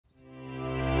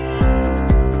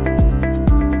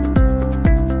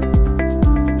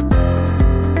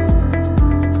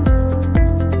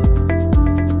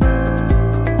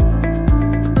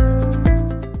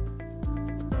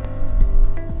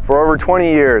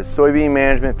20 years, Soybean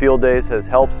Management Field Days has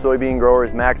helped soybean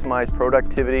growers maximize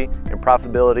productivity and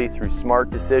profitability through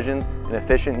smart decisions and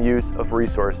efficient use of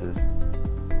resources.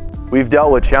 We've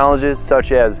dealt with challenges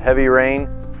such as heavy rain,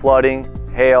 flooding,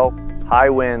 hail,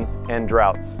 high winds, and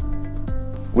droughts.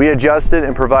 We adjusted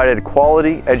and provided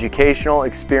quality educational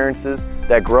experiences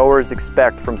that growers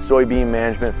expect from Soybean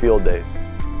Management Field Days.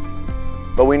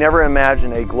 But we never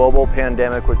imagined a global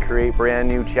pandemic would create brand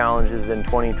new challenges in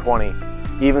 2020.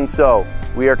 Even so,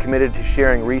 we are committed to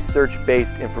sharing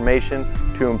research-based information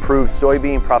to improve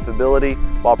soybean profitability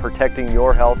while protecting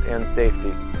your health and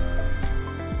safety.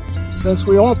 Since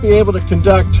we won't be able to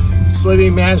conduct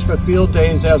soybean management field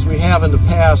days as we have in the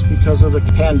past because of the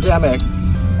pandemic,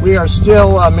 we are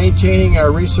still maintaining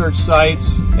our research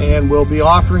sites and will be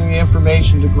offering the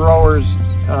information to growers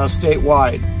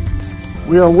statewide.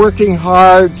 We are working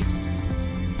hard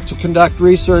to conduct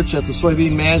research at the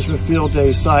Soybean Management Field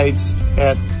Day sites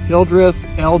at Hildreth,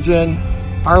 Elgin,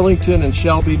 Arlington, and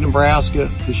Shelby, Nebraska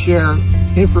to share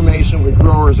information with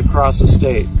growers across the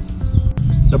state.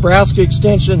 Nebraska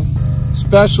Extension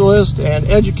specialists and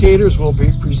educators will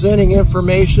be presenting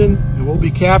information, and we'll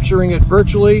be capturing it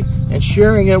virtually and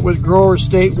sharing it with growers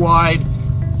statewide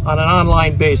on an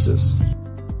online basis.